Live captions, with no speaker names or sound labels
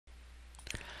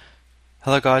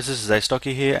Hello guys, this is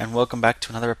Astocky here and welcome back to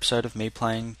another episode of me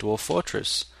playing Dwarf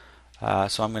Fortress.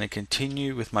 So I'm going to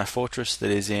continue with my fortress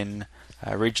that is in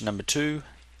region number 2.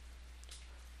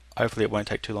 Hopefully it won't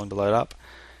take too long to load up.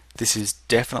 This is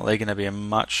definitely going to be a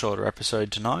much shorter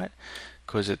episode tonight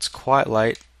because it's quite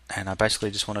late and I basically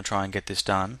just want to try and get this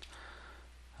done.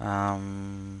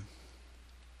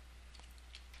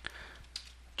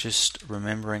 Just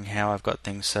remembering how I've got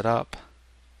things set up.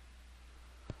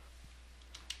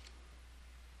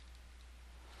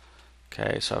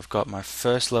 Okay, so I've got my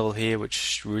first level here,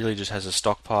 which really just has a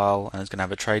stockpile and it's going to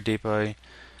have a trade depot.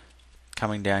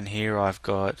 Coming down here, I've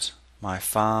got my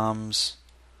farms,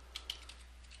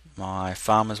 my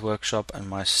farmer's workshop, and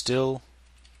my still,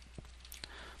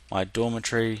 my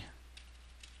dormitory,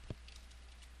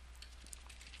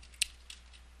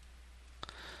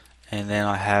 and then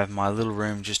I have my little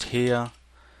room just here,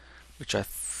 which I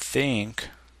think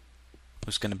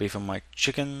was going to be for my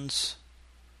chickens.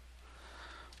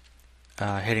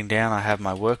 Heading down, I have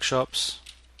my workshops.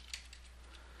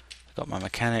 I've got my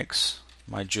mechanics,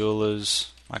 my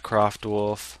jewelers, my craft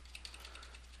dwarf,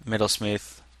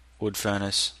 metalsmith, wood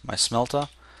furnace, my smelter.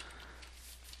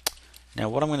 Now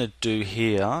what I'm going to do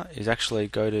here is actually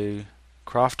go to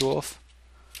craft dwarf.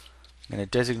 I'm going to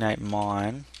designate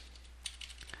mine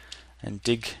and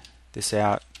dig this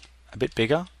out a bit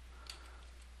bigger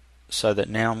so that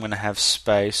now I'm going to have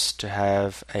space to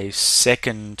have a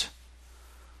second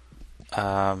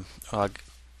I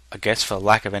guess for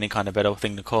lack of any kind of better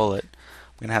thing to call it,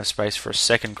 I'm going to have space for a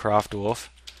second craft dwarf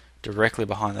directly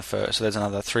behind the first. So there's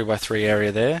another 3x3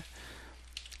 area there,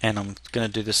 and I'm going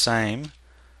to do the same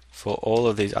for all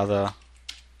of these other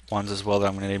ones as well that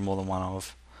I'm going to need more than one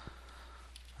of.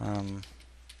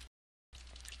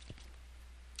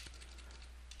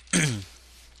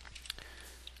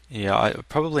 Yeah, I'm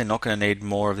probably not going to need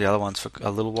more of the other ones for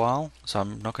a little while, so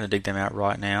I'm not going to dig them out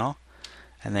right now.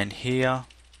 And then here,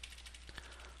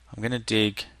 I'm going to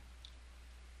dig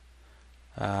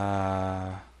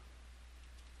a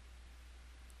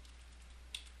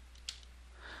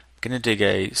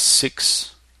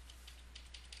 6.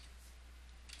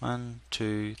 1,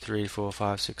 2, 3, 4,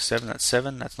 5, 6, 7. That's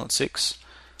 7. That's not 6.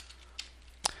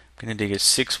 I'm going to dig a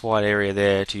 6 wide area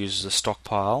there to use as a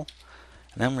stockpile,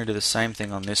 and then I'm going to do the same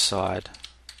thing on this side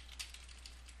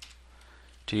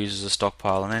to use as a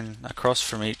stockpile, and then across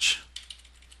from each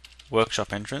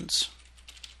workshop entrance.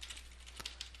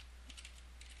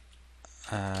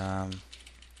 I'm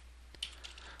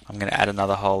going to add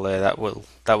another hole there. That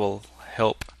will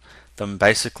help them.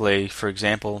 Basically, for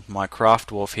example, my craft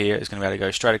dwarf here is going to be able to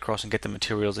go straight across and get the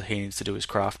materials that he needs to do his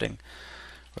crafting.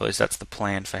 Or at least that's the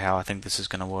plan for how I think this is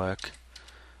going to work.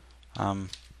 What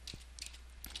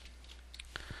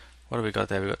have we got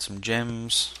there? We've got some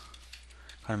gems.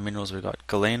 What kind of minerals we've got?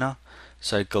 Galena.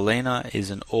 So galena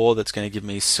is an ore that's going to give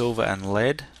me silver and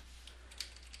lead,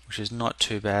 which is not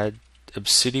too bad.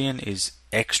 Obsidian is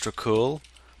extra cool.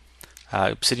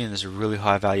 Obsidian is a really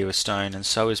high value of stone, and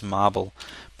so is marble.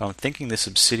 But I'm thinking this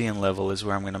obsidian level is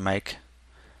where I'm going to make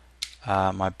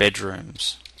my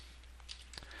bedrooms.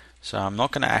 So I'm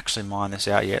not going to actually mine this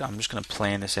out yet. I'm just going to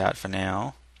plan this out for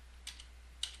now.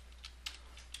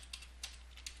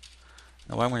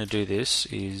 The way I'm going to do this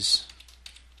is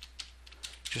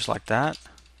just like that.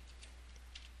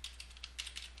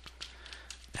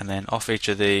 And then off each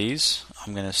of these,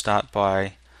 I'm going to start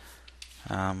by,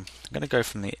 I'm going to go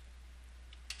from the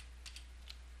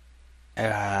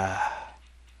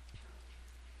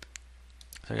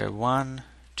so go 1,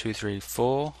 2, 3,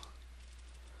 4.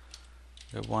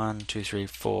 Go 1, 2, 3,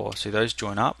 4. See, those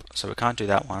join up, so we can't do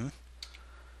that one.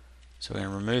 So we're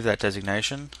going to remove that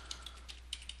designation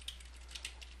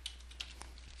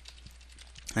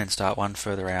and start one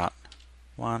further out.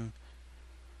 1,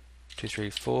 2, 3,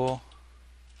 4.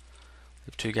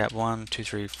 2 gap 1, 2,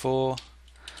 3, 4.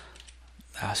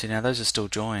 See, now those are still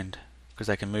joined because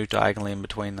they can move diagonally in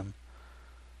between them.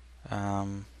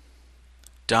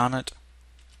 Darn it.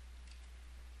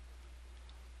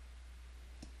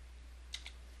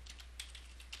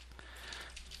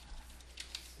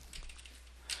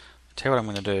 Tell you what I'm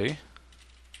going to do.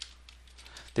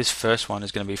 This first one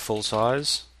is going to be full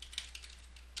size.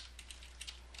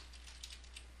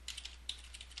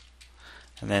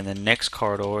 And then the next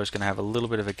corridor is going to have a little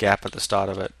bit of a gap at the start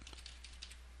of it.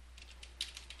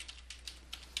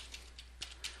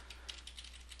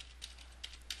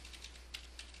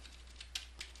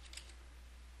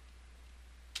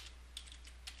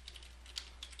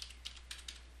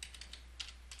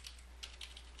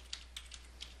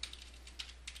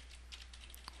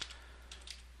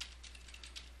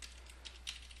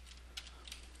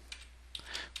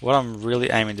 What I'm really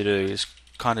aiming to do is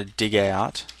kind of dig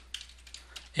out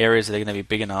areas that are going to be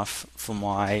big enough for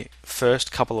my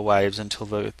first couple of waves until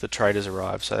the traders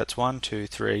arrive. So that's 1, 2,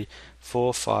 3,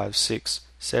 4, 5, 6,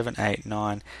 7, 8,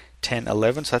 9, 10,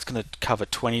 11. So that's going to cover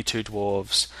 22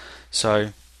 dwarves. So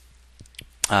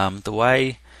the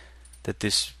way that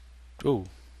this... Ooh,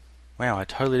 wow, I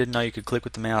totally didn't know you could click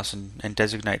with the mouse and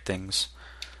designate things.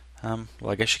 Well,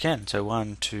 I guess you can. So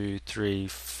 1, 2, 3,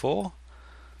 4.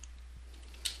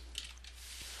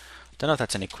 Don't know if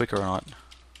that's any quicker or not.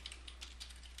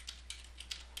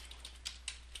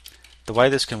 The way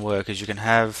this can work is you can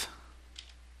have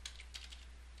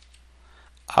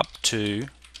up to,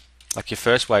 like your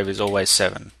first wave is always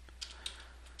 7,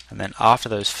 and then after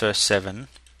those first 7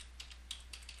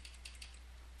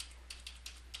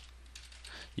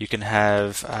 you can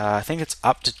have I think it's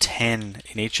up to 10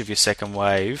 in each of your second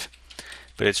wave,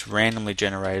 but it's randomly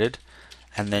generated,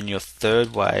 and then your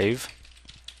third wave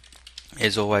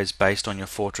is always based on your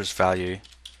fortress value.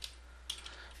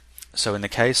 So in the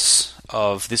case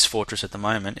of this fortress at the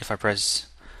moment, if I press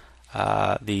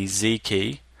the Z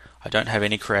key, I don't have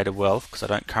any created wealth because I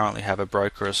don't currently have a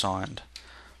broker assigned.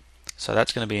 So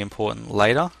that's going to be important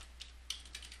later.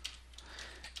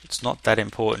 It's not that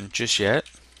important just yet.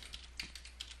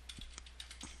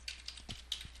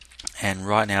 And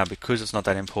right now, because it's not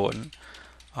that important,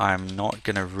 I'm not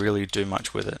going to really do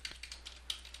much with it.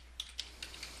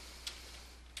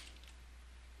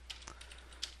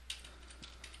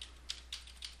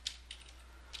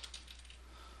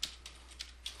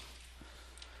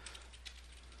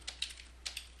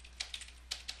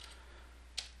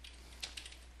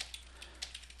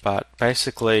 But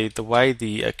basically, the way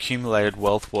the accumulated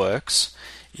wealth works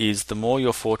is the more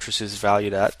your fortress is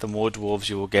valued at, the more dwarves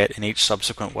you will get in each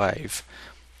subsequent wave.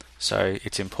 So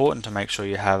it's important to make sure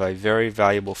you have a very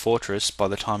valuable fortress by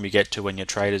the time you get to when your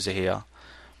traders are here.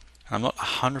 And I'm not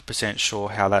 100% sure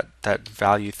how that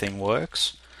value thing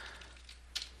works,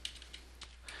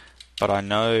 but I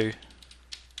know...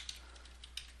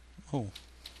 Oh,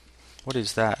 what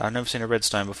is that? I've never seen a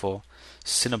redstone before.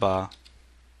 Cinnabar.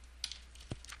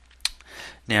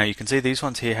 Now you can see these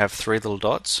ones here have 3 little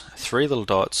dots. 3 little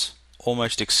dots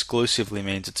almost exclusively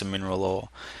means it's a mineral ore.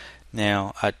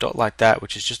 Now a dot like that,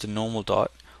 which is just a normal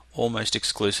dot, almost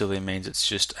exclusively means it's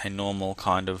just a normal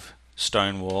kind of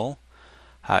stone wall.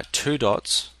 2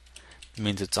 dots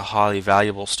means it's a highly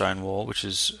valuable stone wall, which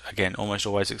is again almost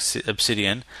always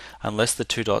obsidian, unless the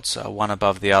 2 dots are one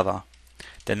above the other.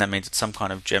 Then that means it's some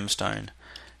kind of gemstone.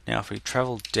 Now if we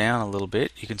travel down a little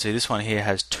bit, you can see this one here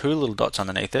has 2 little dots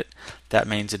underneath it. That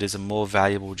means it is a more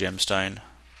valuable gemstone.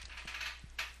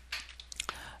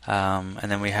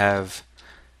 And then we have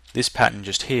this pattern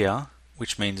just here,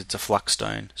 which means it's a flux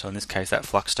stone. So in this case that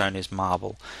flux stone is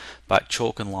marble, but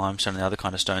chalk and limestone and the other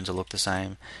kind of stones will look the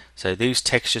same. So these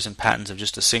textures and patterns of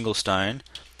just a single stone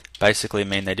basically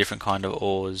mean they're different kind of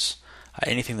ores.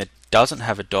 Anything that doesn't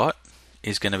have a dot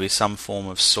is going to be some form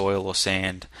of soil or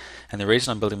sand. And the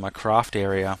reason I'm building my craft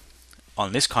area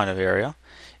on this kind of area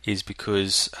is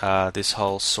because this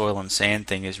whole soil and sand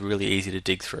thing is really easy to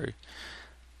dig through.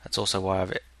 That's also why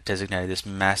I've designated this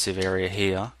massive area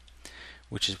here,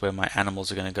 which is where my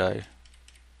animals are going to go.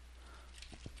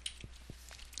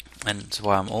 And it's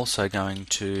why I'm also going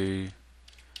to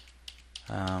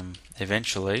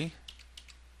eventually,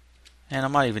 and I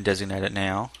might even designate it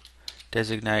now,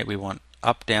 we want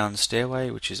up down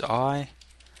stairway, which is I.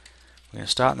 We're going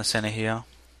to start in the center here,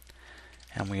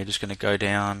 and we're just going to go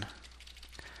down,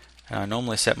 and I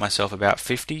normally set myself about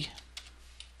 50.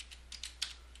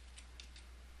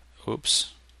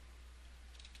 Oops.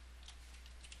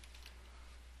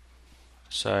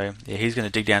 So yeah, he's going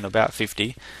to dig down to about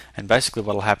 50, and basically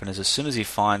what will happen is as soon as he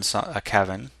finds a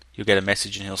cavern, you'll get a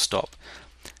message and he'll stop.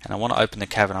 And I want to open the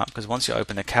cavern up, because once you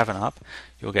open the cavern up,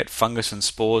 you'll get fungus and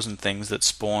spores and things that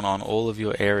spawn on all of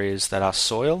your areas that are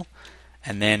soil,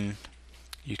 and then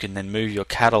you can then move your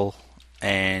cattle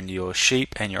and your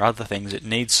sheep and your other things that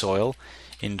need soil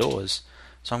indoors.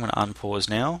 So I'm going to unpause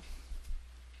now,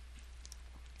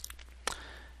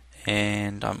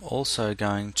 and I'm also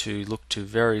going to look to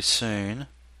very soon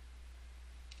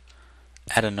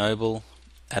add a noble,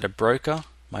 add a broker.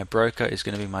 My broker is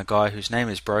going to be my guy whose name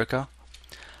is Broker.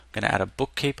 I'm going to add a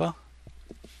bookkeeper.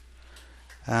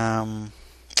 I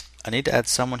need to add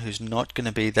someone who's not going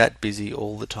to be that busy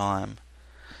all the time.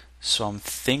 So I'm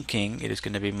thinking it is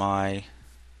going to be my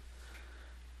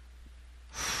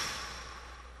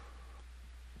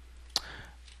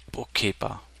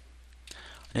bookkeeper.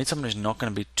 I need someone who's not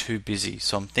going to be too busy.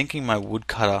 So I'm thinking my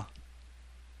woodcutter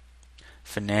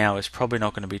for now is probably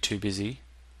not going to be too busy.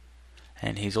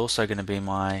 And he's also going to be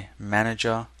my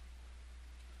manager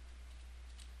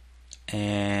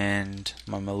and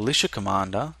my militia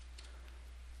commander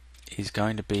is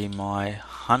going to be my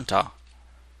hunter.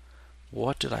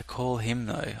 What did I call him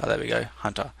though? Oh, there we go,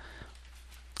 hunter.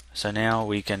 So now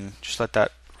we can just let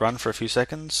that run for a few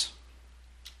seconds,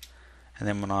 and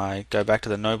then when I go back to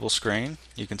the noble screen,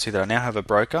 you can see that I now have a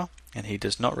broker and he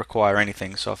does not require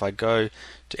anything. So if I go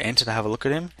to enter to have a look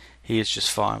at him, he is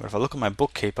just fine. But if I look at my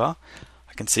bookkeeper,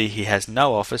 I can see he has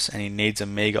no office and he needs a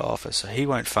meager office, so he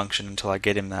won't function until I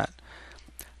get him that.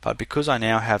 But because I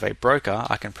now have a broker,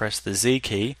 I can press the Z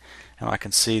key and I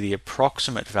can see the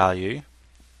approximate value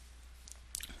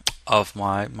of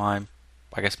my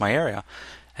area,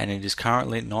 and it is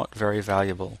currently not very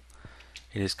valuable.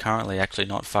 It is currently actually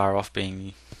not far off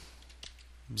being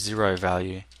 0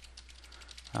 value.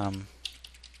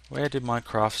 Where did my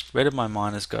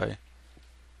miners go?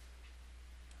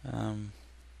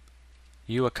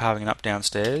 You are carving up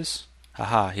downstairs.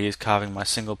 Aha, he is carving my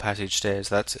single passage stairs.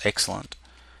 That's excellent.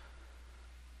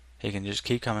 He can just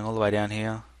keep coming all the way down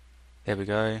here. There we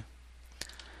go.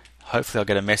 Hopefully I'll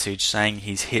get a message saying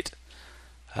he's hit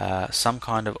some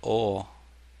kind of ore.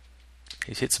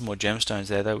 He's hit some more gemstones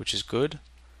there though, which is good.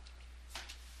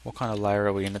 What kind of layer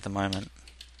are we in at the moment?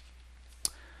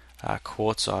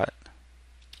 Quartzite.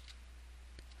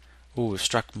 Ooh, we've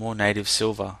struck more native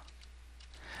silver.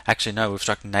 Actually no, we've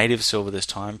struck native silver this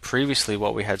time. Previously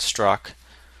what we had struck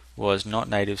was not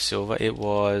native silver, it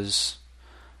was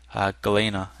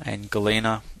galena, and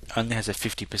galena only has a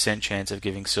 50% chance of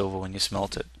giving silver when you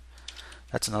smelt it.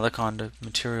 That's another kind of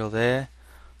material there.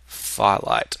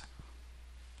 Firelight.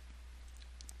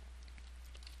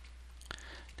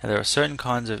 Now there are certain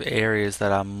kinds of areas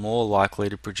that are more likely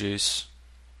to produce.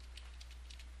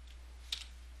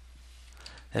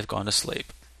 They've gone to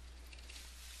sleep.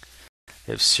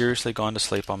 They've seriously gone to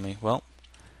sleep on me. Well,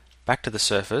 back to the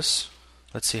surface.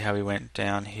 Let's see how we went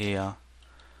down here.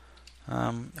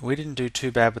 We didn't do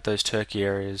too bad with those turkey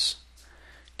areas.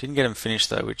 Didn't get them finished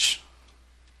though, which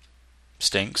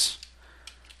stinks.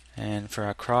 And for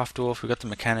our craft dwarf, we got the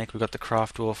mechanic, we got the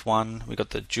craft dwarf 1, we got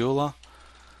the jeweler.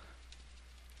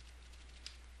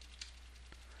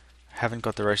 Haven't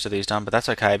got the rest of these done, but that's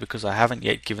okay because I haven't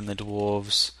yet given the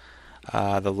dwarves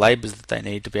the labours that they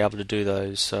need to be able to do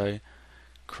those. So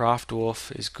craft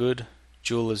dwarf is good,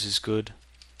 jewelers is good.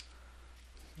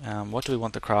 What do we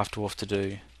want the craft dwarf to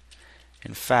do?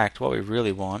 In fact, what we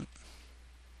really want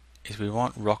is we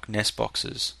want rock nest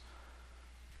boxes.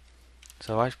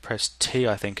 So I press T,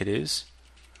 I think it is.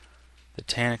 The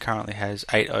tanner currently has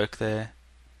 8 oak there.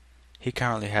 He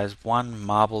currently has 1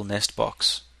 marble nest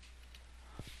box.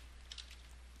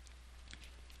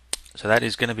 So that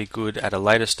is going to be good at a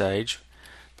later stage,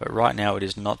 but right now it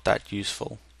is not that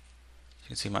useful. You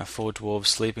can see my 4 dwarves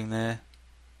sleeping there.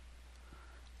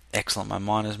 Excellent, my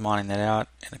miner's mining that out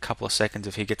in a couple of seconds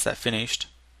if he gets that finished.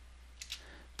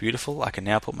 Beautiful, I can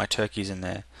now put my turkeys in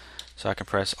there. So I can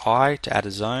press I to add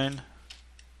a zone.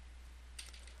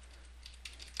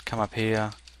 Come up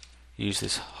here, use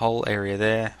this whole area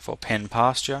there for pen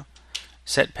pasture.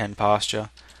 Set pen pasture,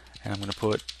 and I'm going to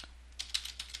put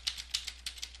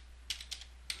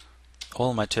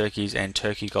all my turkeys and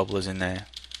turkey gobblers in there.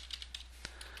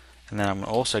 And then I'm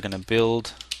also going to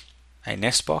build a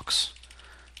nest box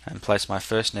and place my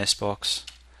first nest box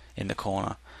in the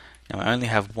corner. Now I only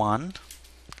have 1,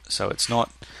 so it's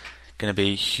not going to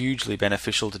be hugely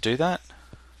beneficial to do that,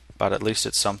 but at least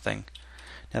it's something.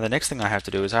 Now the next thing I have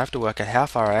to do is I have to work out how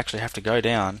far I actually have to go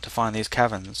down to find these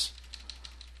caverns.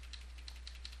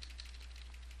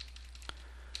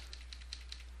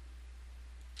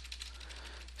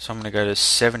 So I'm going to go to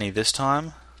 70 this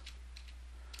time.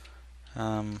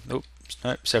 Nope,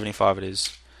 75 it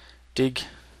is. Dig,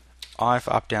 I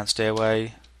for up down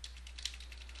stairway,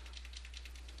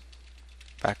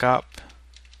 back up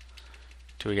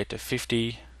till we get to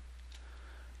 50,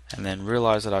 and then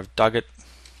realize that I've dug it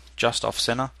just off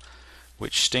center,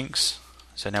 which stinks.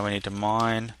 So now we need to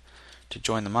mine to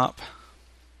join them up.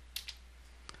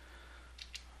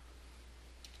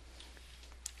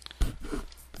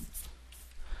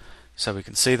 So we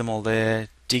can see them all there,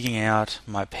 digging out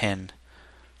my pen.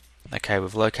 Okay,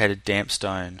 we've located damp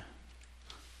stone.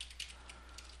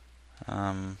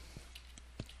 The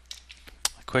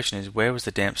question is, where was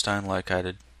the damp stone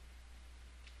located?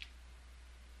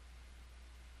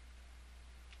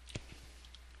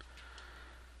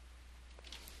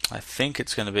 I think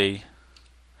it's going to be...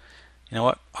 You know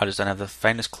what? I just don't have the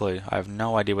faintest clue. I have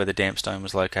no idea where the damp stone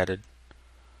was located.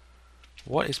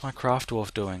 What is my craft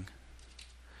dwarf doing?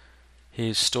 He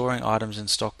is storing items in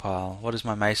stockpile. What is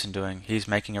my mason doing? He's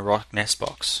making a rock nest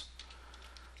box.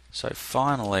 So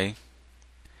finally,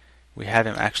 we have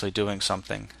him actually doing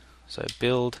something. So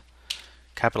build,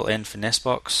 Capital N for nest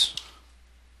box.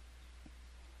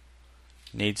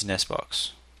 Needs nest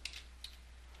box.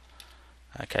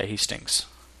 Okay, he stinks.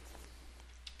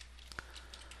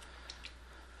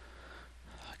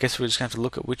 I guess we're just going to have to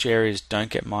look at which areas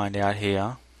don't get mined out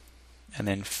here and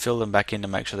then fill them back in to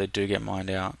make sure they do get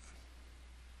mined out.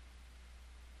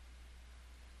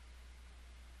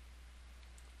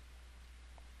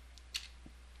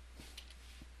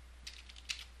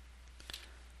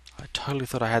 I totally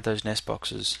thought I had those nest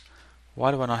boxes.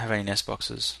 Why do I not have any nest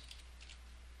boxes?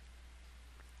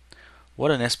 What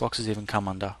do nest boxes even come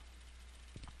under?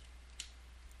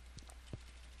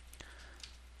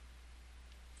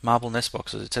 Marble nest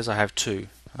boxes. It says I have 2.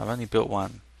 I've only built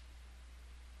 1.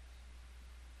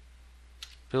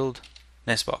 Build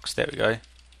nest box. There we go.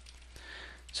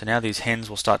 So now these hens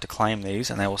will start to claim these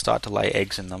and they will start to lay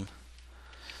eggs in them.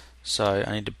 So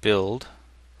I need to build.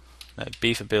 No,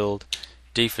 B for build,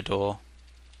 D for door.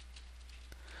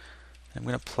 I'm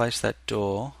going to place that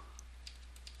door.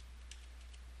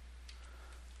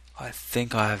 I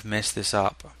think I have messed this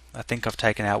up. I think I've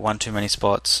taken out one too many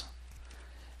spots.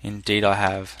 Indeed I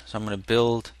have. So I'm going to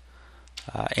build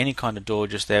any kind of door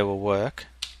just there will work.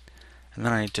 And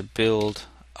then I need to build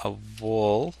a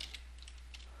wall.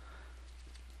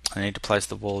 I need to place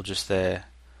the wall just there.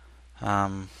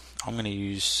 I'm going to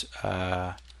use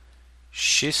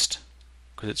schist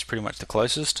because it's pretty much the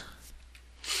closest.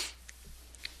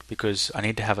 Because I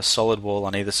need to have a solid wall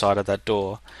on either side of that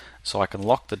door so I can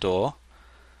lock the door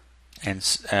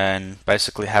and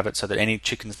basically have it so that any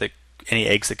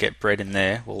eggs that get bred in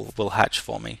there will hatch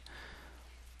for me.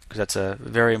 Because that's a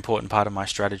very important part of my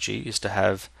strategy, is to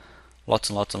have lots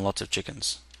and lots and lots of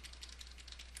chickens.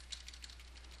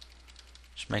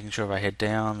 Just making sure if I head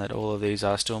down that all of these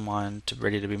are still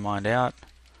ready to be mined out.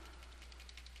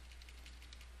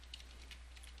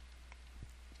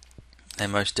 They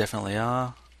most definitely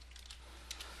are.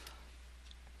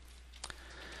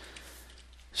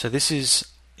 So this is,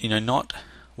 not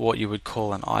what you would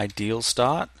call an ideal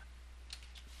start,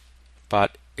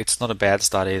 but it's not a bad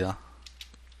start either.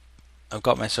 I've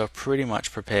got myself pretty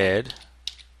much prepared.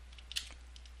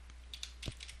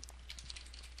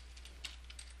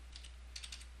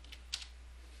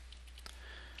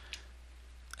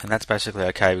 And that's basically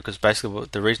okay, because basically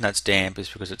the reason that's damp is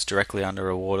because it's directly under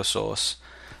a water source.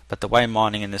 But the way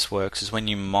mining in this works is when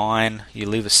you mine, you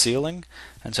leave a ceiling,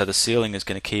 and so the ceiling is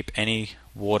going to keep any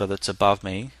water that's above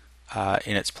me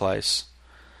in its place.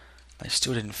 They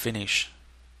still didn't finish.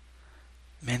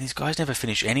 Man, these guys never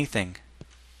finish anything.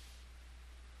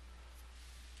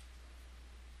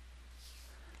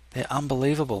 They're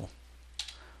unbelievable.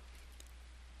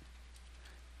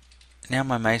 Now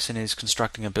my mason is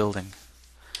constructing a building.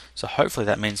 So hopefully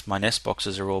that means my nest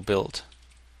boxes are all built.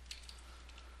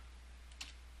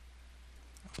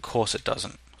 Of course it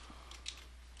doesn't.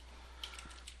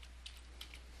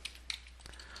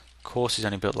 Of course he's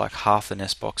only built like half the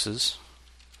nest boxes,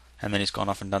 and then he's gone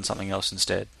off and done something else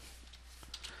instead.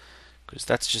 Because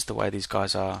that's just the way these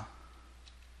guys are.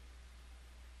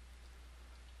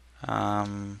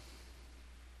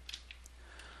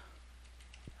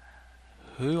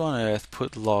 Who on earth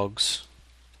put logs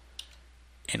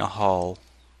in a hole?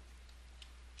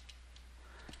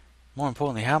 More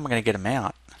importantly, how am I going to get them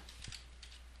out?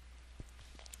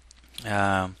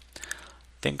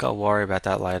 Think I'll worry about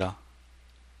that later.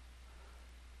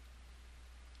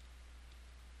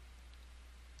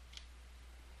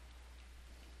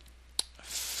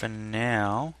 For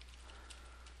now,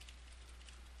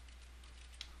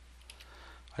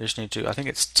 I just need to, I think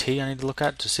it's T I need to look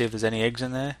at to see if there's any eggs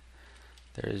in there.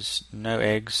 There is no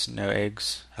eggs, no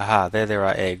eggs. Aha, there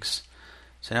are eggs.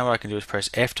 So now what I can do is press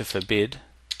F to forbid.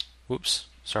 Whoops,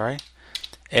 sorry.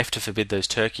 F to forbid those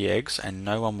turkey eggs, and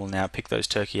no one will now pick those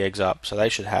turkey eggs up, so they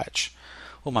should hatch.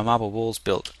 Oh, my marble wall's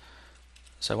built.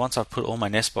 So once I've put all my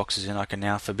nest boxes in, I can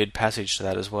now forbid passage to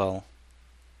that as well.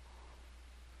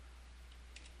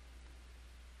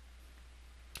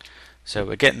 So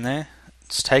we're getting there.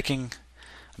 It's taking,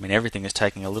 everything is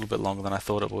taking a little bit longer than I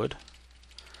thought it would.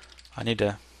 I need to,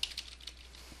 I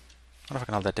wonder if I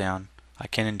can hold that down. I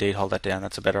can indeed hold that down,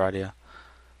 that's a better idea.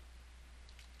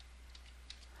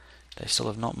 They still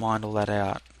have not mined all that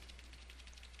out.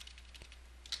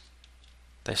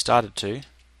 They started to,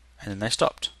 and then they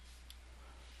stopped.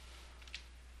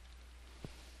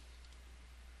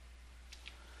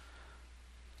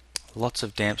 Lots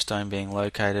of damp stone being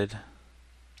located.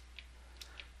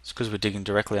 It's because we're digging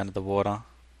directly under the water.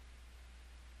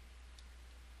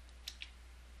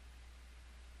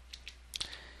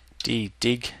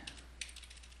 Dig.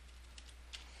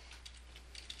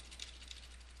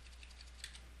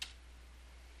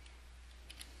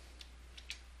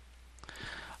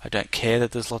 I don't care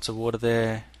that there's lots of water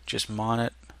there, just mine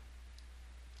it.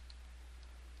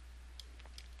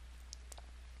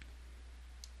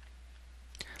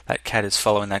 That cat is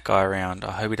following that guy around.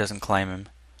 I hope he doesn't claim him.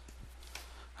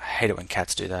 I hate it when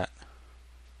cats do that.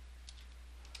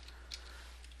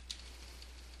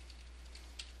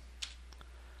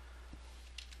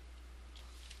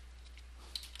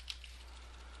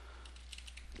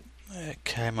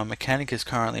 Okay, my mechanic is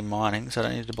currently mining, so I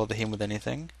don't need to bother him with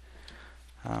anything.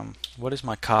 What is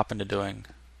my carpenter doing?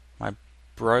 My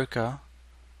broker,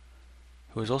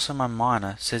 who is also my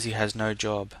miner, says he has no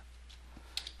job.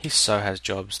 He so has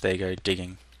jobs. There you go,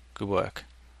 digging. Good work.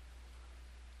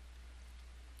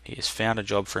 He has found a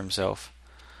job for himself.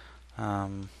 The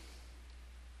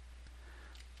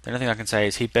only thing I can say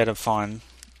is he better find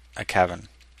a cavern.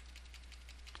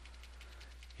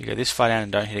 You go this far down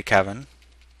and don't hit a cavern,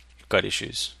 you've got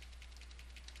issues.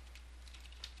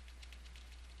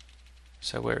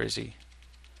 So where is he?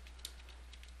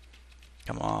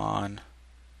 Come on.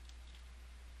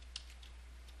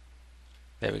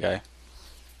 There we go.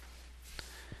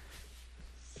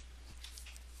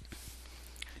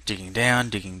 Digging down,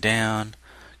 digging down.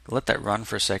 Let that run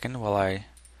for a second while I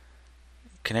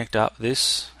connect up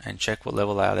this and check what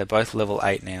level they are. They're both level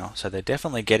 8 now, so they're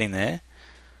definitely getting there.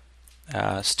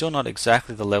 Still not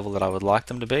exactly the level that I would like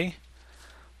them to be,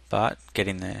 but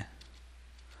getting there.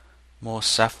 More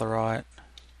sapphirite.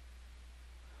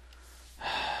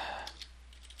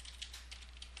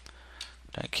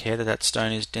 Don't care that that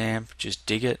stone is damp, just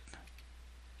dig it.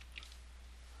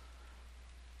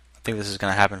 I think this is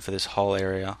going to happen for this whole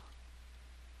area.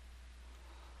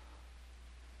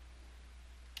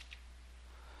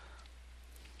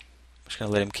 I'm just going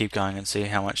to let him keep going and see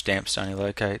how much damp stone he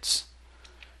locates.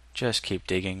 Just keep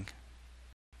digging.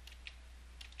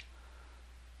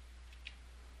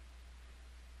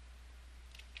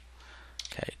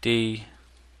 Okay, D,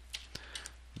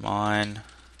 mine,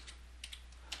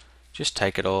 just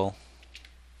take it all.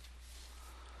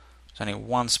 There's only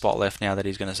one spot left now that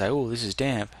he's going to say, oh, this is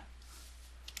damp.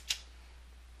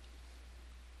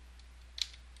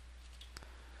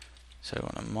 So we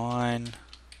want to mine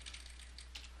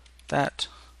that.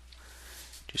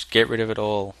 Just get rid of it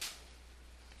all.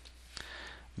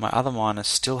 My other miner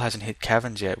still hasn't hit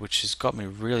caverns yet, which has got me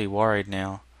really worried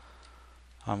now.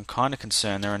 I'm kind of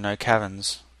concerned there are no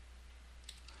caverns.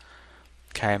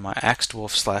 Okay, my axe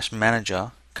dwarf slash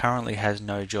manager currently has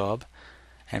no job,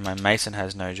 and my mason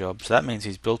has no job, so that means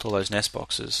he's built all those nest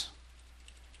boxes.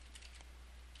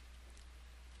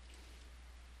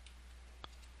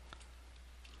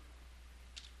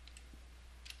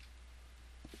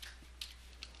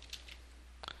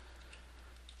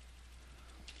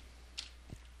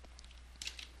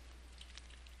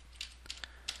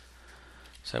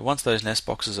 So once those nest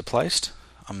boxes are placed,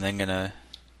 I'm then going to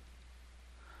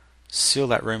seal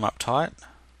that room up tight.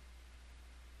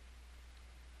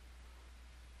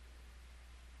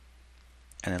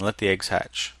 And then let the eggs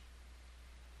hatch.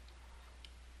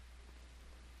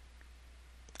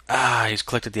 Ah, he's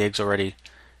collected the eggs already.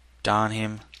 Darn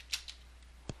him.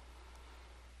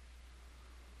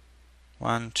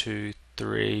 1, 2,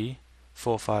 3,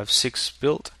 4, 5, 6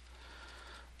 built.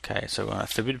 Okay, so we want a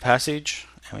forbid passage,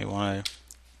 and we want to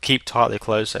keep tightly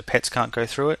closed so pets can't go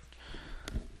through it.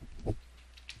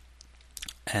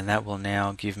 And that will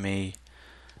now give me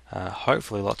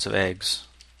hopefully lots of eggs.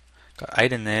 Got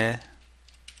 8 in there.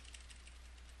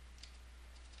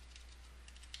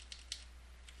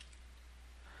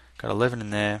 Got 11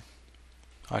 in there.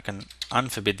 I can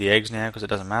unforbid the eggs now because it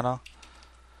doesn't matter.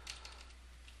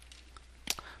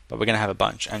 But we're going to have a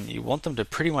bunch, and you want them to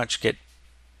pretty much get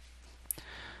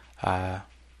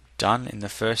done in the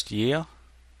first year.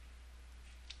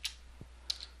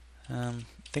 I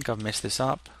think I've messed this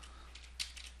up.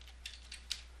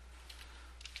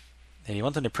 Yeah, you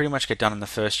want them to pretty much get done in the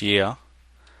first year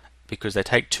because they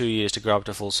take 2 years to grow up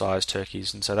to full size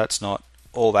turkeys, and so that's not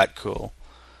all that cool.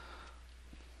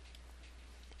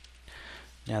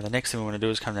 Now the next thing we want to do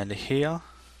is come down to here,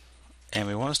 and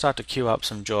we want to start to queue up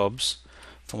some jobs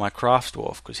for my craft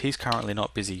dwarf because he's currently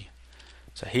not busy.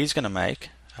 So he's going to make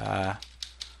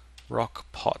rock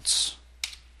pots,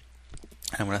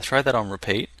 and I'm going to throw that on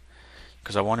repeat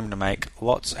because I want him to make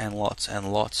lots and lots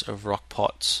and lots of rock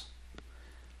pots,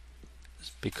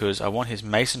 because I want his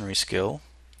masonry skill,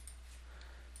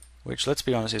 which, let's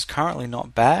be honest, is currently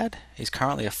not bad. He's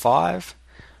currently a 5.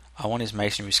 I want his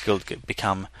masonry skill to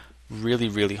become really,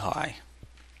 really high.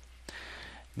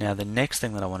 Now the next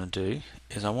thing that I want to do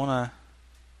is I want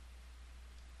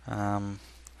to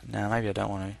no, maybe I don't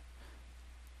want to.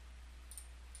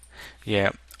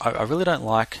 Yeah, I really don't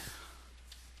like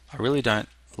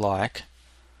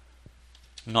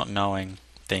not knowing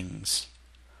things.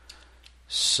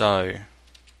 So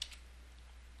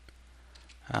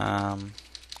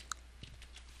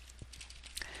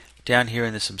down here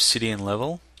in this obsidian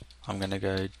level, I'm going to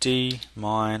go D,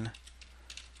 mine,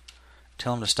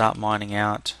 tell them to start mining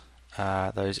out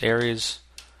those areas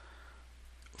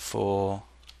for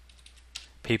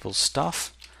people's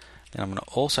stuff. Then I'm going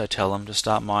to also tell them to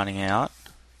start mining out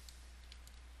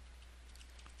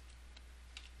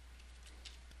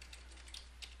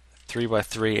three by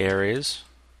three areas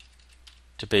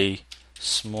to be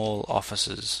small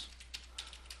offices.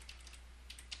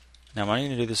 Now I'm only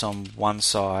going to do this on one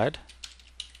side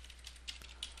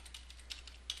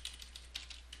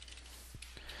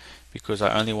because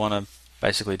I only want to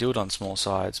basically do it on small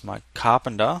sides. My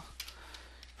carpenter,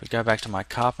 if we go back to my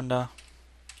carpenter,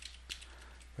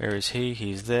 where is he?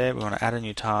 He's there. We want to add a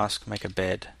new task, make a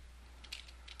bed.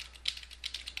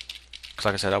 Because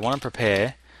like I said, I want to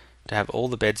prepare to have all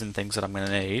the beds and things that I'm going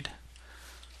to need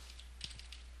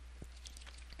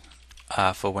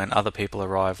for when other people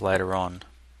arrive later on.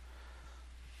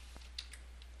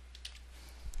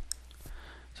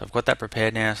 So I've got that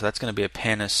prepared now, so that's going to be a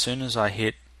pen as soon as I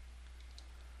hit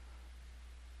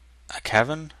a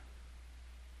cavern.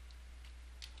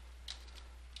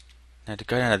 Now to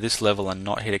go down to this level and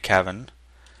not hit a cavern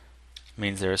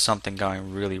means there is something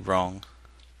going really wrong.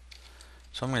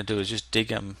 So what I'm going to do is just dig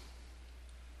them.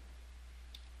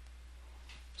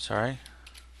 Sorry.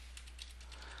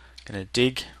 Going to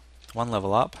dig one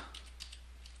level up,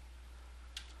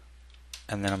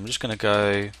 and then I'm just going to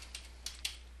go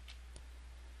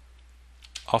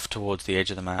off towards the edge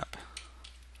of the map,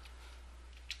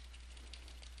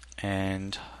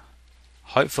 and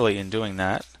hopefully in doing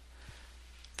that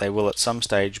they will at some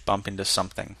stage bump into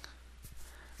something.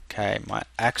 Okay, my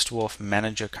axe dwarf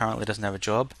manager currently doesn't have a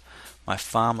job, my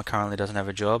farmer currently doesn't have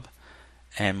a job,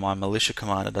 and my militia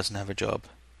commander doesn't have a job.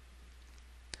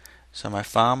 So my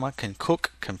farmer can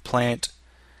cook, can plant,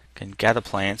 can gather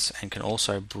plants, and can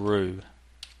also brew.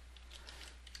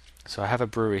 So I have a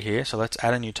brewery here, so let's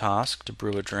add a new task to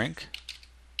brew a drink.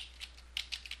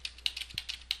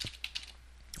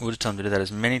 We'll just tell him to do that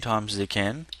as many times as he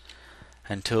can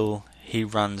until he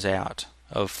runs out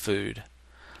of food.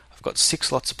 I've got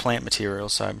 6 lots of plant material,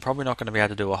 so I'm probably not going to be able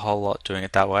to do a whole lot doing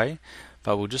it that way,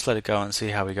 but we'll just let it go and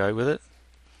see how we go with it.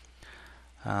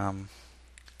 I'm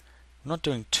not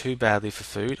doing too badly for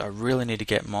food. I really need to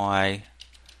get my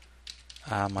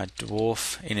my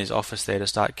dwarf in his office there to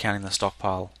start counting the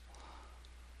stockpile.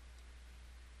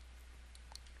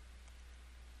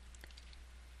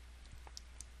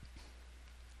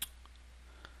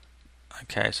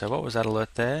 Okay, so what was that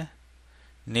alert there?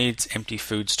 Needs empty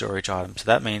food storage items. So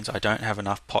that means I don't have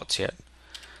enough pots yet,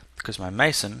 because my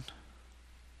mason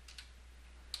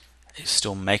is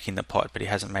still making the pot, but he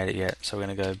hasn't made it yet. So we're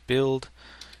going to go build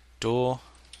door.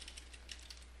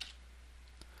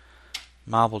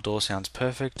 Marble door sounds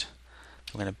perfect.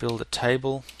 We're going to build a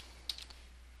table.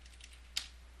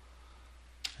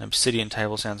 An obsidian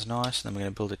table sounds nice. And then we're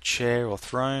going to build a chair or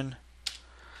throne.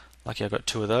 Lucky I've got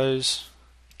 2 of those.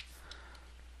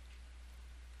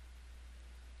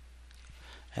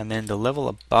 And then the level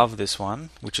above this one,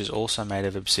 which is also made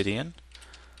of obsidian,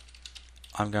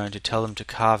 I'm going to tell them to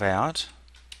carve out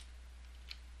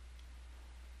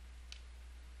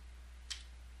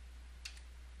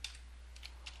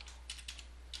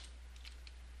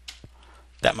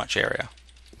that much area.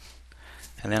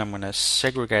 And then I'm going to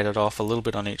segregate it off a little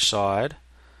bit on each side.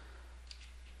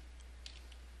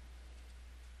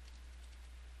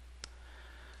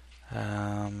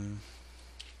 And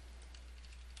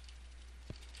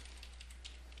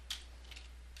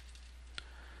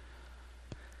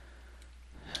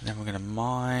then we're going to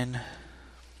mine.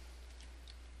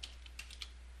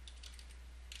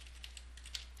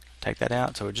 Take that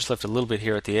out, so we just left a little bit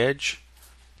here at the edge.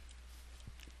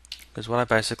 Because what I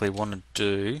basically want to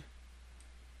do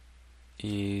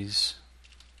is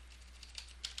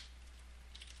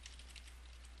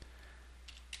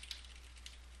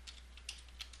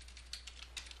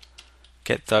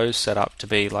get those set up to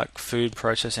be like food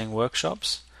processing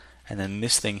workshops, and then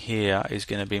this thing here is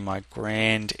going to be my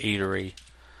grand eatery.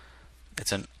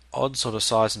 It's an odd sort of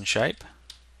size and shape,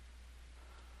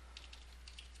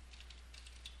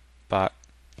 but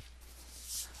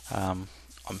I'm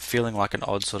feeling like an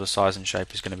odd sort of size and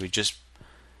shape is going to be just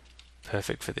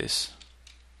perfect for this.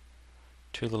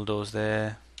 2 little doors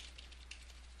there.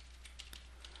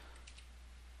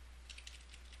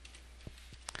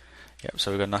 Yep,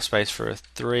 so we've got enough space for a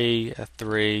 3, a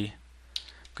 3. We're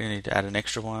going to need to add an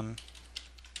extra one.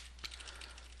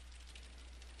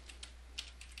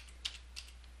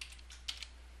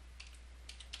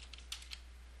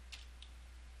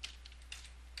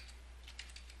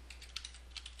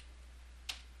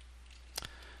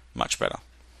 better.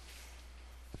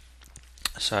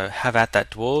 So have at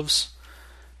that, dwarves,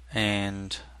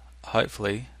 and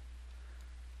hopefully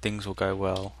things will go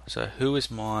well. So who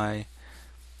is my...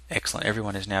 Excellent,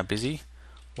 everyone is now busy.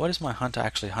 What is my hunter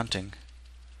actually hunting?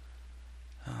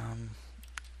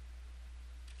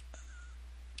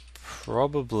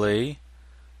 Probably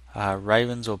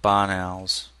ravens or barn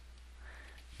owls.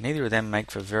 Neither of them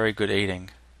make for very good eating.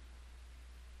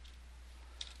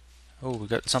 Oh, we've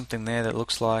got something there that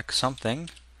looks like something.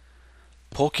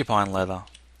 Porcupine leather.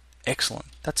 Excellent.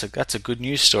 That's a good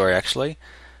news story, actually.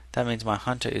 That means my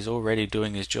hunter is already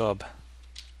doing his job.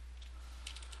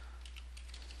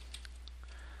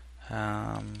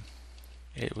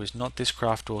 It was not this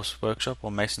craft dwarf's workshop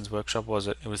or mason's workshop, was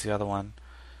it? It was the other one.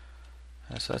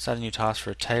 So let's add a new task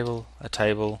for a table,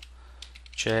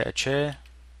 chair, a chair.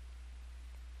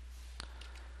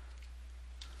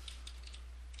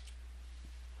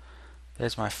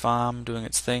 There's my farm doing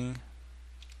its thing.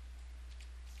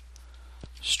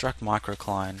 Struck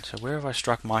microcline. So where have I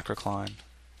struck microcline?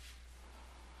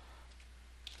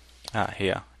 Ah,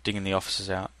 here. Digging the offices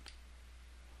out.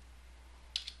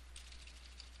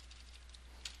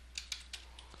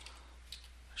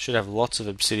 Should have lots of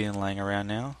obsidian laying around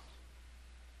now.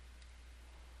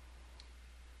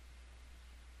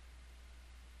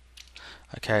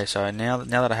 Okay, so now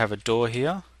that I have a door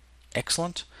here,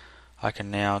 excellent. I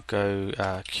can now go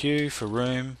Q for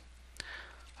room.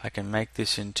 I can make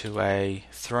this into a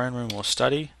throne room or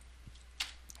study.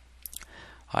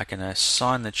 I can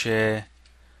assign the chair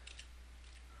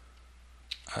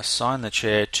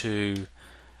to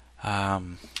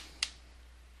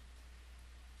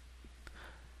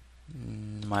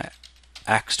my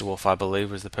axe dwarf, I believe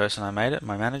was the person I made it,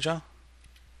 my manager.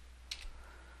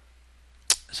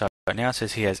 So now it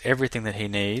says he has everything that he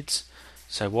needs.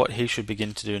 So what he should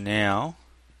begin to do now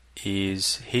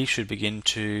is he should begin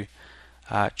to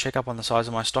check up on the size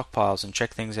of my stockpiles and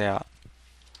check things out.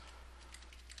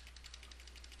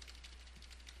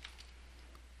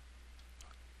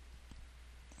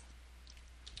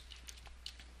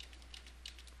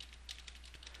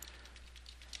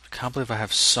 I can't believe I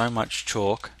have so much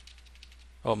chalk,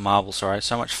 or marble, sorry,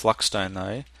 so much fluxstone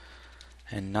though,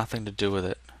 and nothing to do with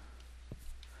it.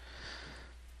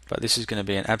 But this is going to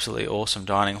be an absolutely awesome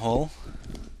dining hall.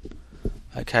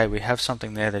 Okay, we have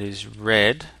something there that is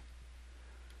red.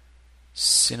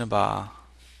 Cinnabar.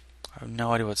 I have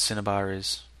no idea what cinnabar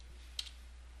is.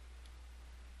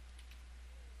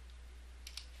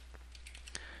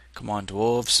 Come on,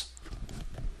 dwarves.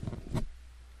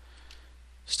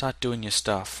 Start doing your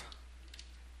stuff.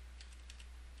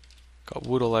 Got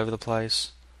wood all over the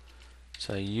place.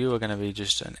 So you are going to be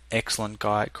just an excellent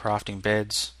guy at crafting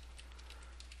beds.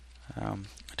 I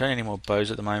don't need any more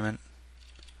bows at the moment.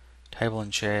 Table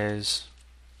and chairs.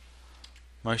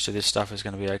 Most of this stuff is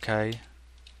going to be okay.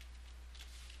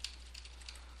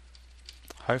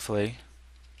 Hopefully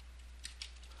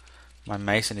my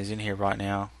mason is in here right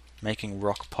now making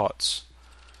rock pots.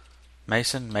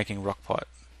 Mason making rock pot.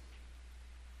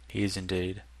 He is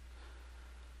indeed.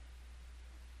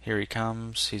 Here he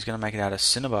comes. He's going to make it out of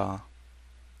cinnabar.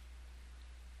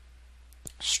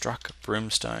 Struck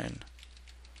brimstone.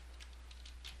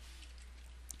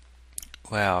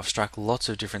 Wow, I've struck lots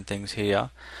of different things here.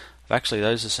 Actually,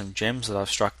 those are some gems that I've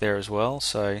struck there as well,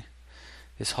 so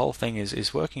this whole thing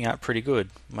is working out pretty good.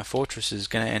 My fortress is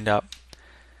going to end up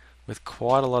with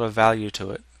quite a lot of value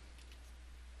to it.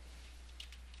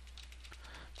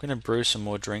 I'm going to brew some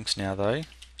more drinks now though,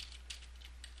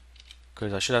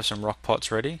 because I should have some rock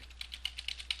pots ready.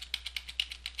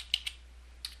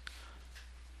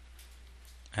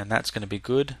 And that's going to be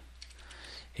good.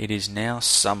 It is now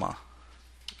summer.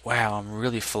 Wow, I'm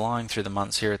really flying through the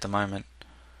months here at the moment.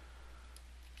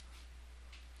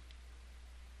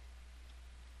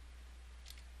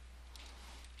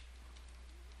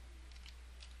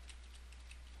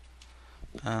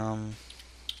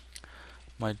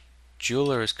 My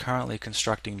jeweler is currently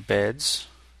constructing beds.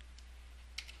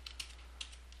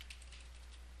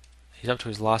 He's up to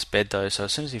his last bed though, so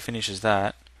as soon as he finishes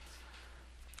that,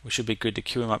 we should be good to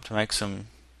queue him up to make some...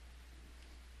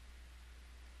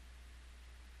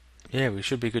 Yeah, we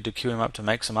should be good to queue him up to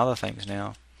make some other things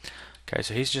now. Okay,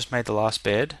 so he's just made the last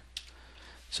bed.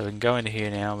 So we can go into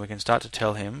here now and we can start to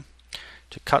tell him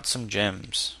to cut some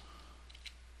gems.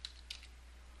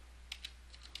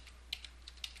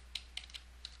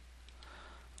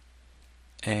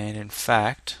 And in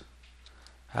fact,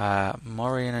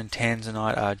 Morian and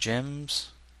Tanzanite are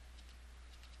gems.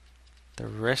 The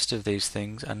rest of these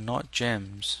things are not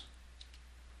gems.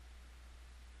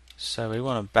 So we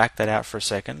want to back that out for a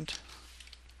second.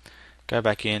 Go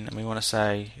back in and we want to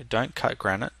say don't cut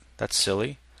granite. That's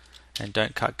silly. And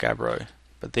don't cut gabbro.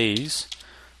 But these,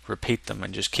 repeat them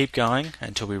and just keep going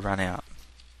until we run out.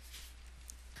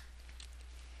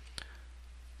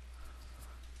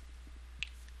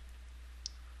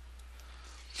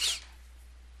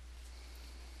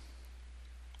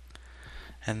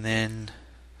 And then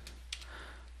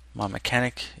my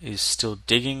mechanic is still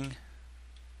digging.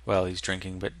 Well, he's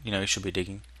drinking, but you know he should be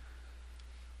digging.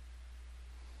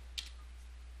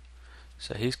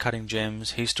 So he's cutting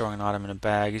gems, he's storing an item in a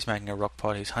bag, he's making a rock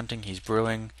pot, he's hunting, he's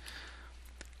brewing.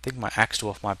 I think my axe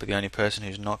dwarf might be the only person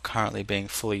who's not currently being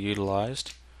fully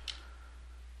utilized.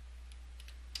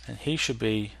 And he should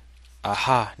be...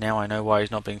 Aha! Now I know why he's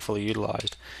not being fully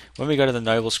utilized. When we go to the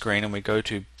noble screen and we go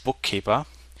to bookkeeper,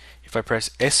 if I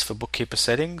press S for bookkeeper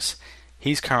settings,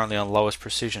 he's currently on lowest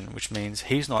precision, which means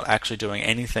he's not actually doing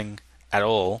anything at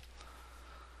all.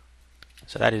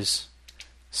 So that is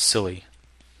silly.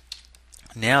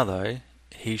 Now though,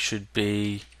 he should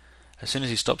be, as soon as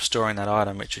he stops storing that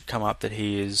item, it should come up that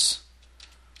he is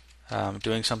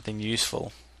doing something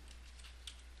useful.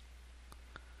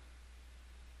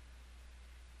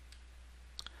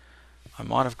 I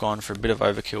might have gone for a bit of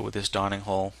overkill with this dining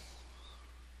hall.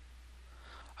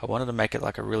 I wanted to make it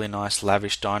like a really nice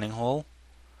lavish dining hall.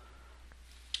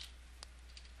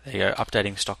 There you go,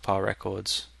 updating stockpile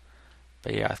records.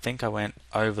 But yeah, I think I went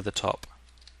over the top.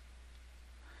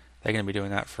 They're going to be doing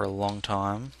that for a long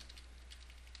time.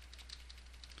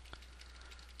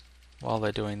 While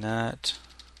they're doing that,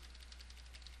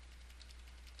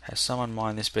 has someone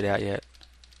mined this bit out yet?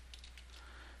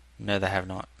 No, they have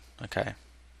not. Okay.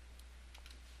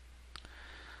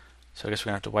 So I guess we're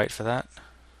going to have to wait for that.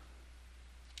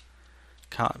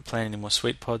 Can't plant any more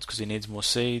sweet pods because he needs more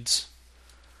seeds.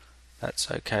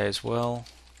 That's okay as well.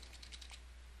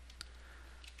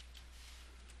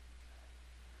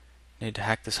 Need to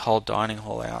hack this whole dining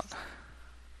hall out.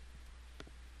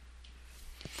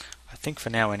 I think for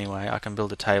now anyway I can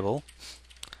build a table.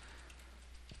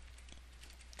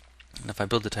 And if I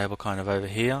build the table kind of over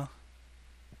here,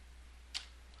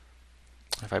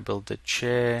 if I build the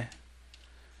chair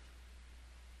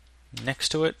next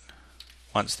to it,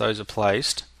 once those are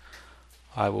placed,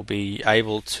 I will be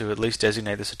able to at least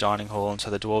designate this a dining hall, and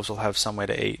so the dwarves will have somewhere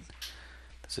to eat.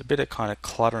 There's a bit of kind of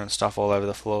clutter and stuff all over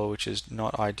the floor, which is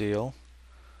not ideal.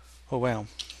 Oh wow.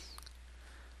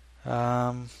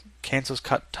 Cancels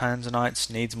cut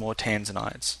tanzanites, needs more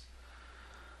tanzanites.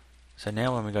 So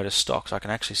now when we go to stocks, I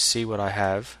can actually see what I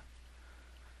have,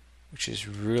 which is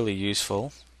really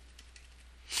useful.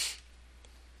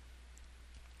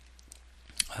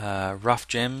 Rough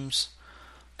gems,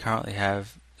 currently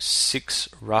have 6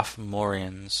 rough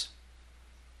morians,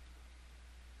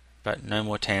 but no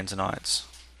more tanzanites.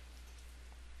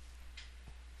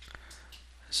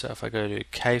 So if I go to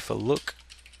K for look,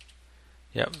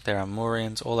 yep, there are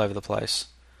morians all over the place.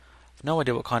 No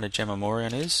idea what kind of gem a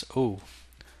morian is. Ooh,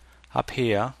 up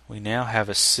here we now have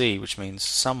a C, which means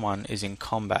someone is in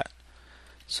combat.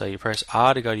 So you press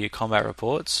R to go to your combat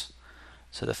reports.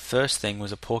 So the first thing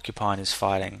was a porcupine is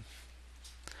fighting.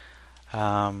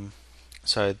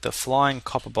 So the flying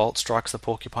copper bolt strikes the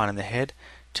porcupine in the head,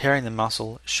 tearing the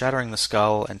muscle, shattering the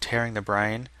skull, and tearing the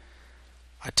brain.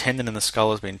 A tendon in the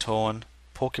skull has been torn.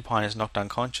 Porcupine is knocked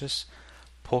unconscious.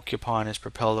 Porcupine is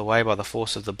propelled away by the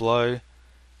force of the blow.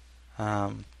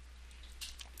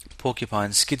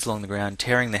 Porcupine skids along the ground,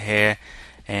 tearing the hair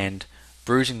and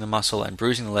bruising the muscle and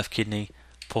bruising the left kidney.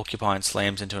 Porcupine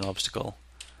slams into an obstacle.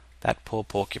 That poor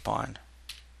porcupine.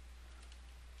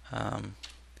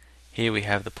 Here we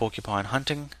have the porcupine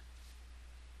hunting.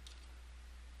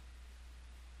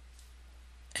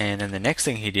 And then the next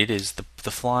thing he did is the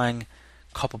flying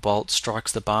copper bolt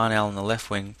strikes the barn owl in the left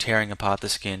wing, tearing apart the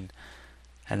skin.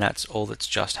 And that's all that's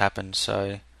just happened.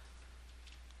 So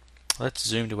let's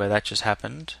zoom to where that just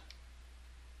happened.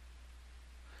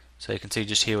 So you can see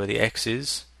just here where the X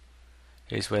is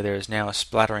where there is now a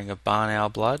splattering of barn owl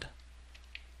blood.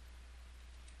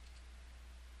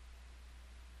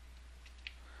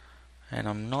 And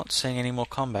I'm not seeing any more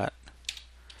combat.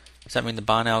 Does that mean the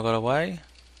barn owl got away?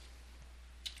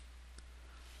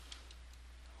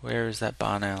 Where is that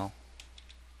barn owl?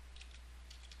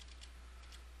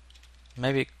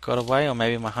 Maybe it got away, or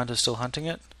maybe my hunter's still hunting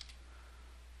it?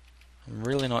 I'm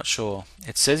really not sure.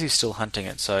 It says he's still hunting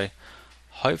it, so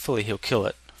hopefully he'll kill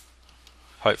it.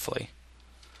 Hopefully.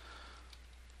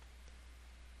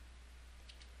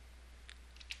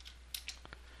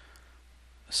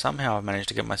 Somehow I've managed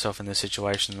to get myself in this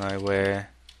situation though where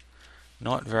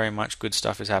not very much good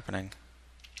stuff is happening.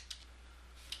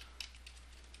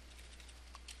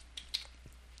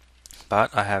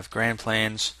 But I have grand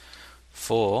plans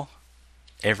for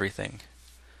everything.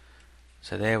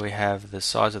 So there we have the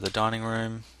size of the dining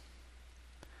room,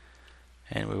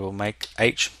 and we will make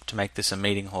H to make this a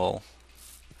meeting hall.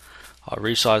 I'll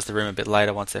resize the room a bit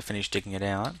later once they're finished digging it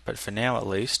out, but for now at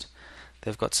least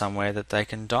they've got somewhere that they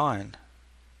can dine.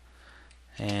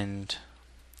 And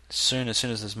as soon as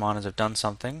those miners have done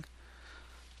something,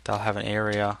 they'll have an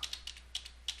area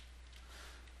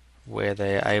where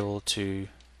they're able to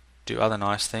do other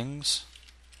nice things.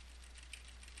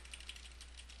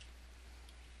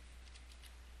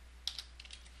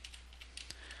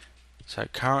 So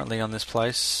currently on this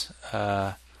place,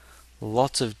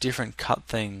 lots of different cut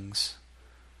things.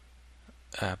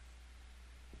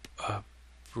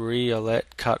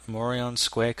 Briolette cut morions,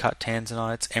 square cut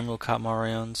tanzanites, emerald cut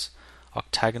morions,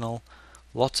 octagonal,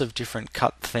 lots of different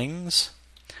cut things.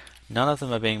 None of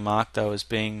them are being marked though as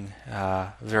being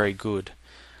very good.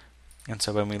 And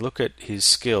so when we look at his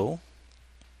skill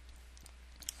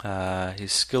as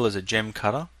a gem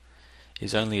cutter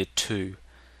is only a 2.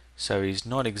 So he's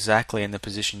not exactly in the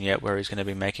position yet where he's going to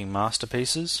be making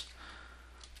masterpieces.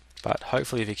 But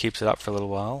hopefully if he keeps it up for a little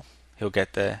while, he'll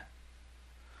get there.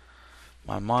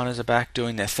 My miners are back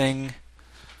doing their thing.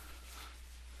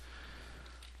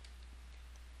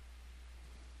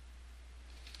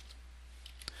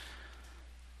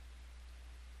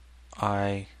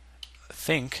 I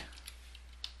think,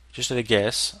 just at a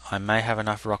guess, I may have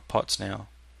enough rock pots now.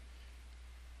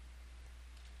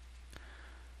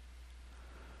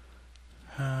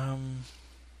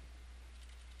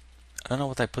 I don't know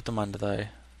what they put them under though.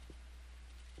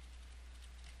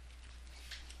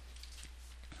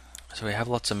 So we have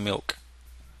lots of milk.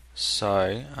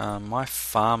 So my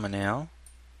farmer now,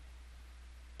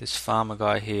 this farmer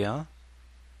guy here,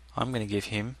 I'm going to give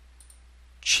him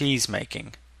cheese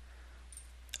making.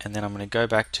 And then I'm going to go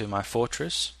back to my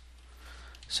fortress.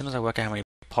 As soon as I work out how many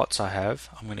pots I have,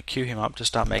 I'm going to queue him up to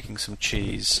start making some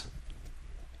cheese.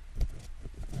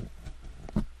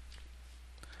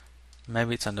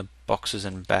 Maybe it's under boxes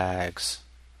and bags.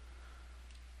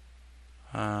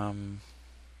 No,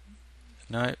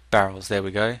 barrels, there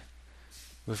we go.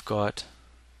 We've got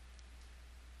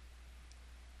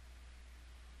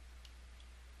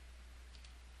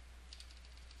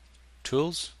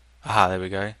tools. Aha, there we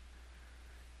go.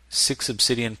 6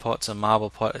 obsidian pots, a marble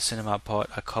pot, a cinnamite pot,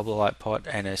 a cobblerite pot,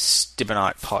 and a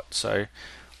stibnite pot. So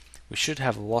we should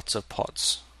have lots of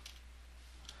pots.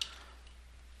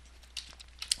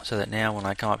 So that now when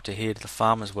I come up to here to the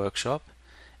farmer's workshop,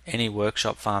 any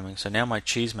workshop farming, so now my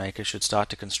cheesemaker should start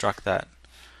to construct that.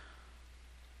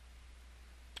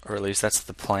 Or at least that's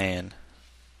the plan.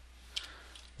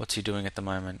 What's he doing at the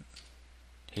moment?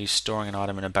 He's storing an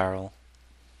item in a barrel.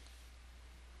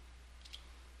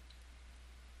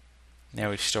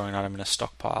 Now he's storing an item in a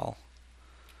stockpile.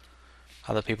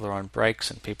 Other people are on breaks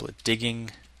and people are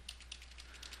digging.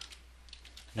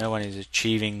 No one is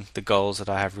achieving the goals that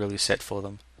I have really set for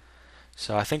them.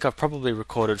 So I think I've probably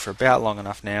recorded for about long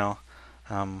enough now.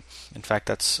 In fact,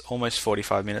 that's almost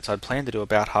 45 minutes. I'd planned to do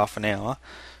about half an hour.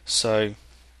 So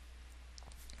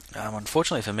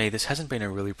unfortunately for me, this hasn't been a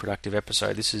really productive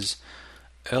episode. This is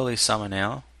early summer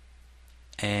now,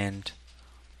 and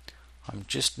I'm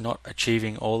just not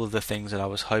achieving all of the things that I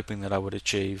was hoping that I would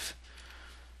achieve.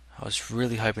 I was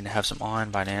really hoping to have some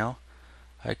iron by now.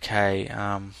 Okay,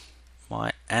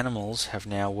 my animals have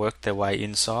now worked their way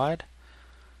inside,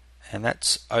 and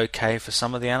that's okay for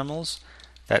some of the animals.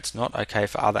 That's not okay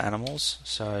for other animals.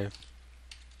 So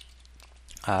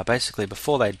basically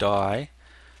before they die,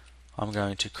 I'm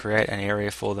going to create an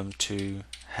area for them to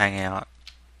hang out.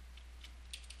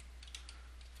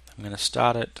 I'm going to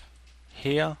start it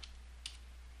here,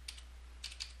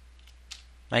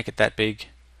 make it that big,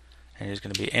 and it's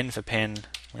going to be N for pen.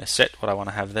 I'm going to set what I want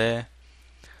to have there.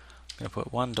 I'm going to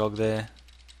put one dog there.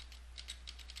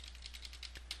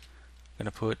 I'm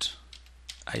going to put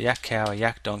a yak cow, a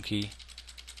yak donkey,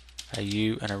 a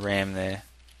ewe and a ram there.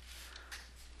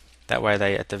 That way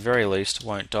they at the very least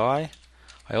won't die.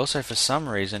 I also for some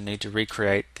reason need to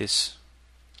recreate this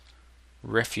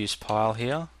refuse pile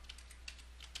here,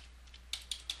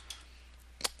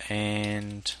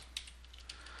 and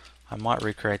I might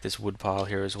recreate this wood pile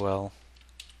here as well.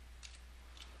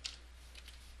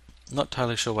 Not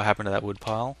totally sure what happened to that wood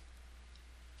pile,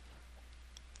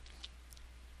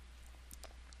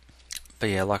 but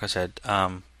yeah, like I said,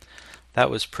 that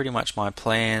was pretty much my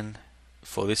plan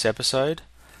for this episode.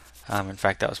 In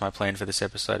fact, that was my plan for this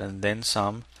episode, and then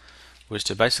some, was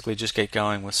to basically just get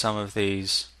going with some of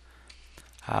these,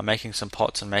 making some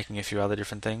pots and making a few other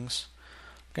different things.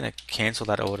 I'm going to cancel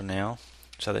that order now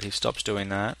so that he stops doing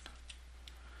that.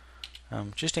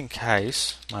 Just in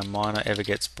case my miner ever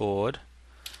gets bored,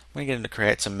 When you get him to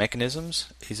create some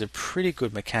mechanisms, he's a pretty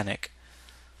good mechanic.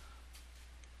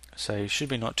 So he should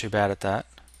be not too bad at that.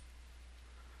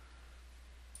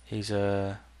 He's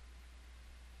a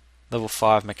level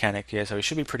 5 mechanic, yeah, so he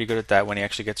should be pretty good at that when he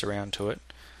actually gets around to it.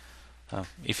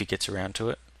 If he gets around to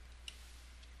it.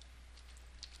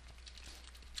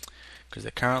 Because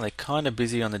they're currently kind of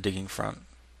busy on the digging front.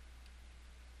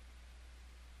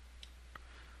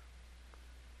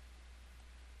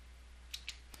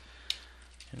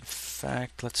 In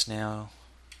fact, let's now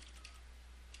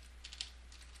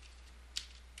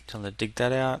tell them to dig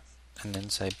that out and then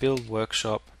say build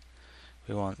workshop.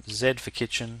 We want Z for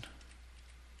kitchen.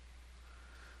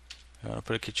 We want to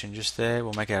put a kitchen just there.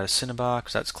 We'll make it out of cinnabar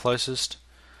because that's closest.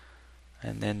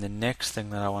 And then the next thing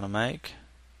that I want to make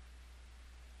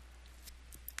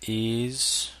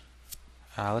is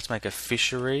let's make a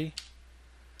fishery,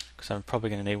 because I'm probably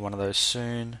going to need one of those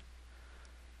soon.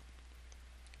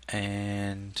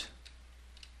 And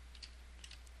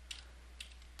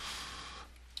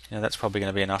that's probably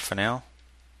going to be enough for now.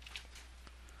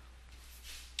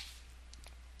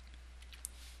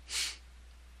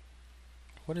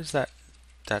 What is that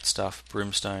stuff?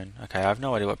 Brimstone. Okay, I have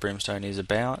no idea what brimstone is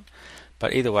about,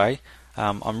 but either way,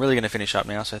 I'm really going to finish up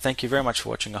now. So thank you very much for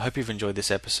watching. I hope you've enjoyed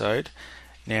this episode.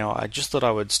 Now, I just thought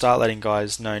I would start letting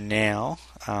guys know now.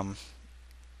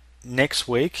 Next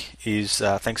week is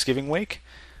Thanksgiving week.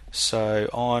 So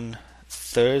on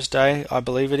Thursday, I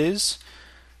believe it is,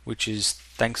 which is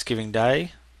Thanksgiving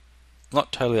Day.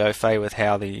 Not totally au fait with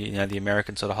how the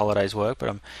American sort of holidays work, but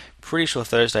I'm pretty sure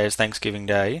Thursday is Thanksgiving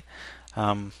Day.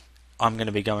 I'm going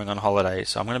to be going on holiday,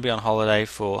 so I'm going to be on holiday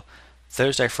for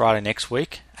Thursday, Friday next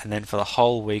week, and then for the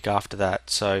whole week after that.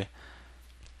 So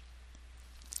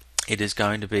it is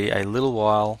going to be a little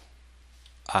while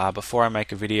before I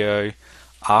make a video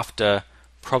after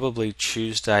probably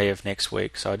Tuesday of next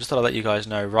week. So I just thought I'd let you guys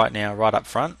know right now, right up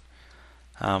front.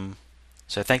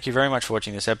 So thank you very much for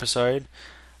watching this episode.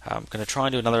 I'm going to try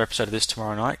and do another episode of this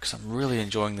tomorrow night because I'm really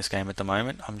enjoying this game at the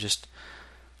moment. I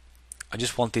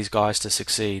just want these guys to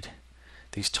succeed.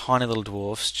 These tiny little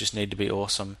dwarfs just need to be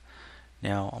awesome.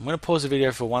 Now, I'm going to pause the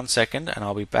video for 1 second and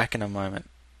I'll be back in a moment.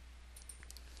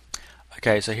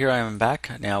 Okay, so here I am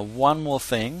back. Now, one more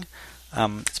thing.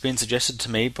 It's been suggested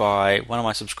to me by one of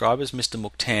my subscribers, Mr.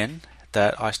 Mook10,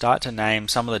 that I start to name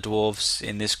some of the dwarves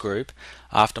in this group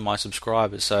after my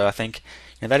subscribers. So I think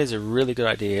that is a really good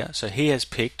idea. So he has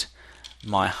picked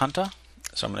my hunter.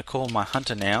 So I'm going to call my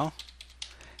hunter now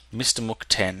Mr.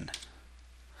 Mook10.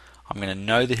 I'm going to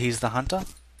know that he's the hunter,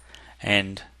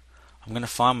 and I'm going to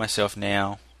find myself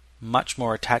now much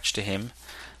more attached to him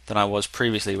than I was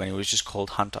previously when he was just called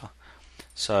Hunter.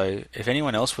 So if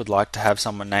anyone else would like to have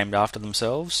someone named after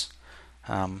themselves,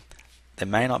 they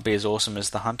may not be as awesome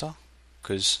as the Hunter,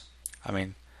 because, I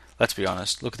mean, let's be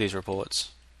honest, look at these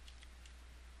reports.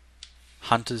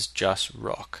 Hunters just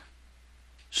rock.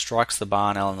 Strikes the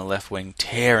barn owl in the left wing,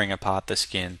 tearing apart the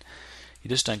skin. You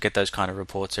just don't get those kind of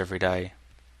reports every day.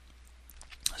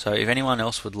 So if anyone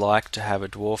else would like to have a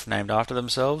dwarf named after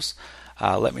themselves,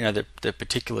 let me know the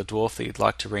particular dwarf that you'd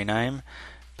like to rename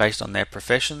based on their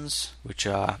professions, which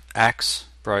are axe,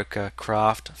 broker,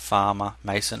 craft, farmer,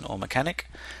 mason or mechanic.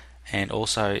 And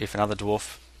also if another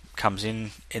dwarf comes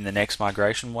in the next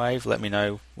migration wave, let me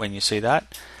know when you see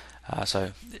that.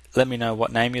 So let me know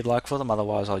what name you'd like for them,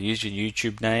 otherwise I'll use your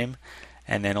YouTube name.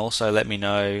 And then also let me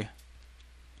know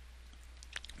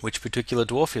which particular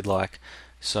dwarf you'd like.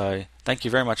 So thank you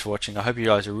very much for watching. I hope you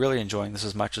guys are really enjoying this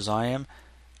as much as I am.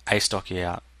 Astocky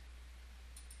out.